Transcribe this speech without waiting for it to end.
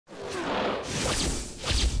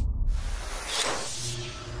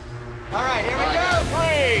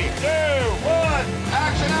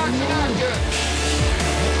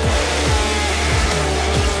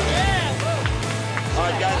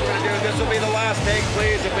right, guys, we're gonna do this. Will be the last take,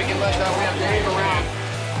 please. If we can let we have Dave around.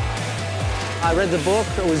 I read the book,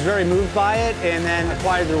 I was very moved by it, and then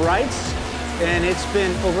acquired the rights. And it's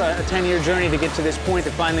been over a 10-year journey to get to this point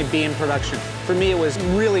to finally be in production. For me, it was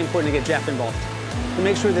really important to get Jeff involved, to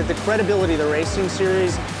make sure that the credibility of the racing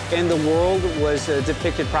series and the world was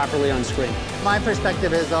depicted properly on screen. My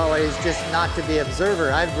perspective is always just not to be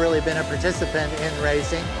observer. I've really been a participant in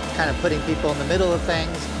racing, kind of putting people in the middle of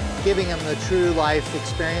things, giving them the true life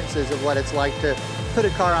experiences of what it's like to put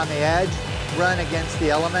a car on the edge, run against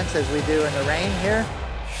the elements as we do in the rain here.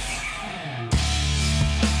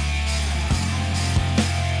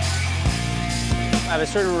 I have a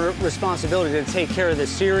certain responsibility to take care of the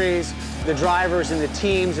series, the drivers and the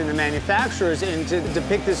teams and the manufacturers, and to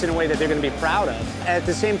depict this in a way that they're going to be proud of. At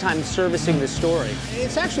the same time, servicing the story.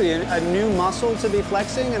 It's actually a new muscle to be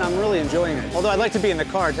flexing, and I'm really enjoying it. Although I'd like to be in the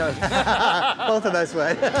car, too. Both of us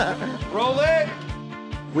would. Roll it!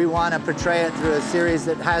 We want to portray it through a series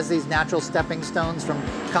that has these natural stepping stones from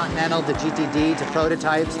Continental to GTD to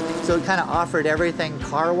prototypes. So it kind of offered everything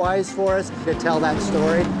car-wise for us to tell that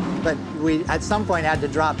story. But we, at some point, had to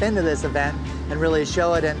drop into this event and really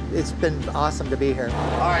show it, and it's been awesome to be here.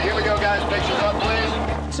 All right, here we go, guys. Pictures up,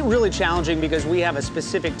 please. It's really challenging because we have a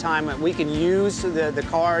specific time that we can use the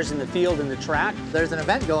cars and the field and the track. There's an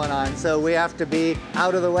event going on, so we have to be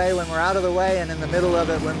out of the way when we're out of the way and in the middle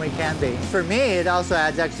of it when we can be. For me, it also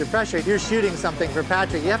adds extra pressure. If you're shooting something for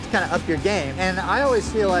Patrick, you have to kind of up your game. And I always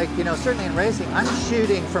feel like, you know, certainly in racing, I'm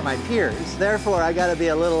shooting for my peers. Therefore, I got to be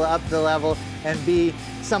a little up the level and be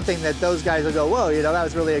something that those guys will go, whoa, you know, that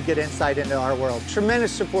was really a good insight into our world.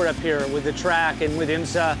 Tremendous support up here with the track and with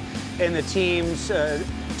IMSA and the teams.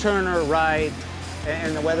 Turner, Wright,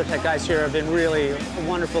 and the WeatherTech guys here have been really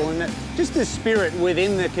wonderful. And just the spirit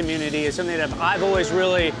within the community is something that I've always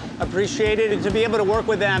really appreciated. And to be able to work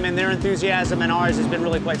with them and their enthusiasm and ours has been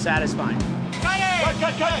really quite satisfying.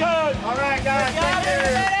 Cut! All right,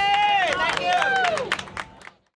 guys.